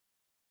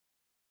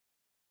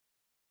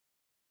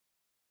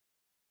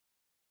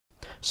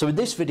So in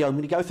this video, I'm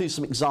going to go through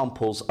some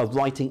examples of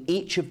writing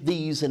each of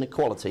these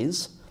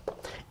inequalities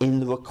in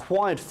the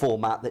required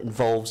format that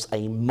involves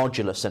a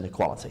modulus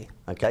inequality,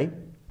 okay?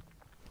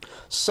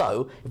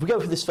 So, if we go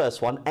for this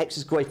first one, x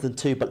is greater than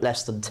 2 but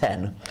less than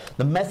 10,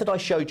 the method I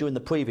showed you in the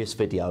previous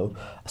video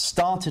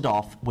started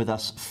off with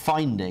us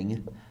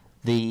finding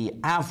the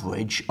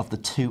average of the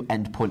two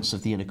endpoints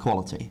of the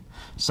inequality.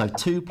 So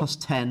 2 plus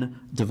 10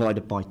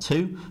 divided by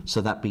 2, so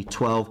that'd be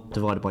 12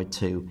 divided by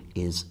 2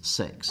 is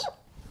 6.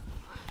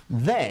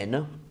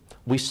 Then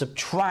we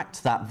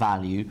subtract that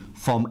value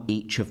from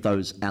each of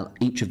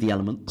the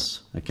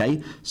elements,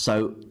 okay?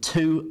 So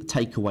 2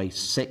 take away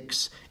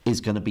 6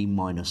 is going to be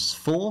minus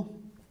 4,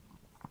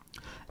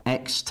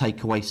 x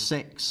take away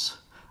 6,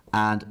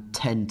 and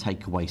 10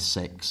 take away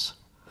 6.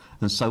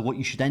 And so what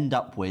you should end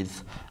up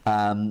with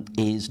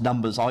is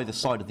numbers either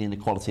side of the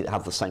inequality that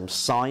have the same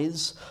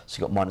size. So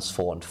you've got minus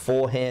 4 and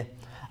 4 here.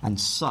 And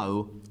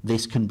so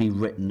this can be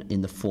written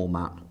in the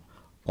format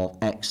of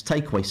x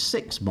take away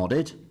 6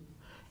 modded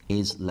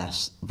is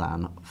less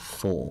than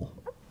 4.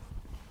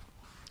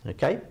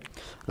 Okay?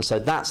 And so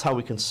that's how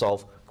we can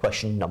solve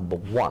question number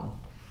 1.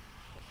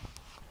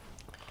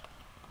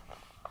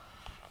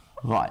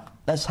 Right,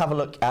 let's have a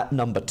look at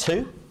number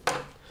 2.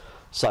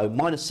 So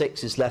minus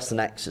 6 is less than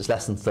x is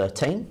less than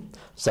 13.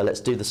 So let's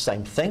do the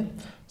same thing.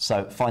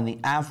 So find the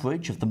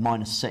average of the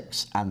minus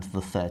 6 and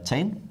the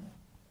 13.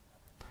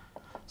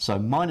 So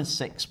minus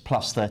 6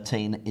 plus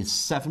 13 is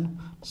 7.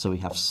 So we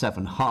have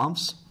 7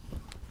 halves.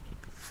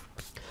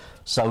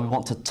 So we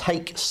want to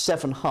take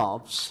 7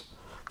 halves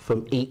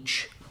from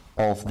each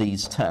of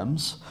these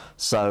terms.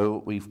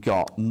 So we've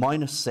got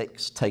minus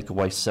 6 take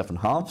away 7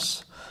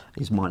 halves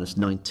is minus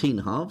 19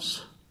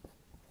 halves.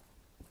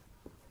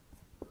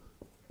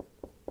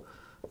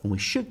 And we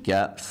should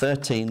get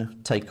 13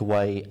 take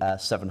away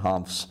 7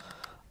 halves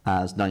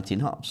as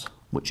 19 halves,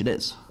 which it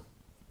is.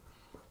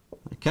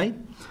 Okay,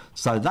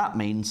 so that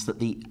means that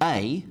the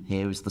A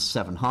here is the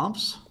 7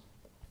 halves,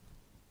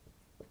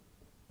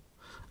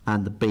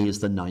 and the B is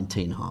the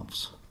 19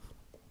 halves.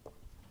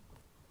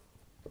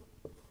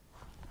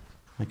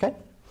 Okay?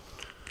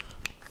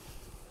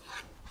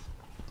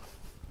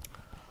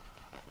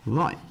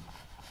 Right.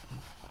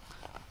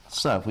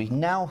 So if we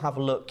now have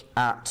a look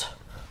at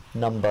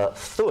number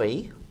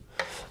 3,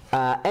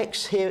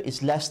 x here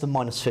is less than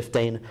minus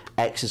 15,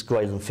 x is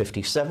greater than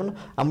 57,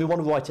 and we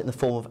want to write it in the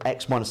form of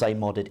x minus a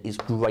modded is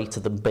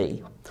greater than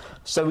b.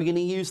 So we're going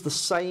to use the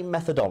same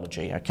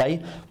methodology,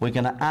 okay? We're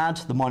going to add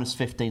the minus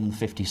 15 and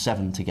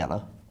 57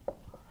 together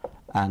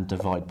and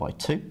divide by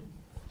 2.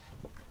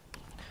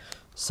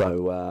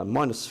 So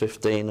minus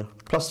 15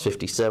 plus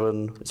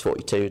 57 is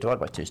 42, divided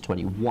by 2 is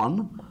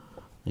 21.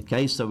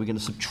 Okay, so we're going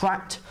to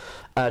subtract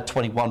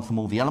 21 from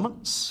all the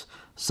elements.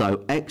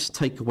 So x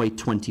take away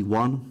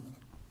 21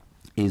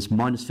 is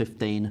minus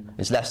 15,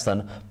 is less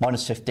than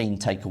minus 15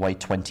 take away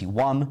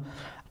 21,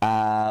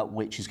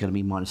 which is going to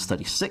be minus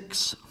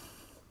 36.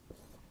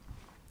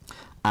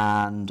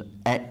 And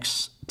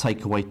x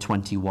take away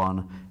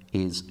 21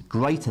 is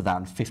greater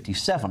than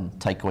 57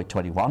 take away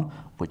 21,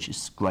 which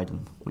is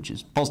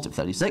positive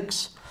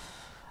 36.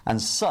 And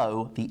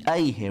so the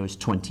A here is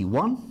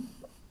 21,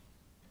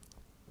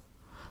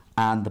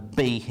 and the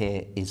B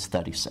here is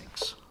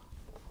 36.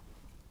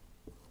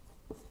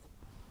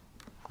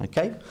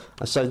 Okay,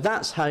 and so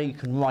that's how you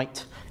can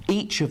write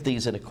each of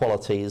these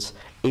inequalities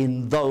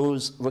in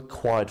those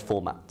required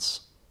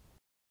formats.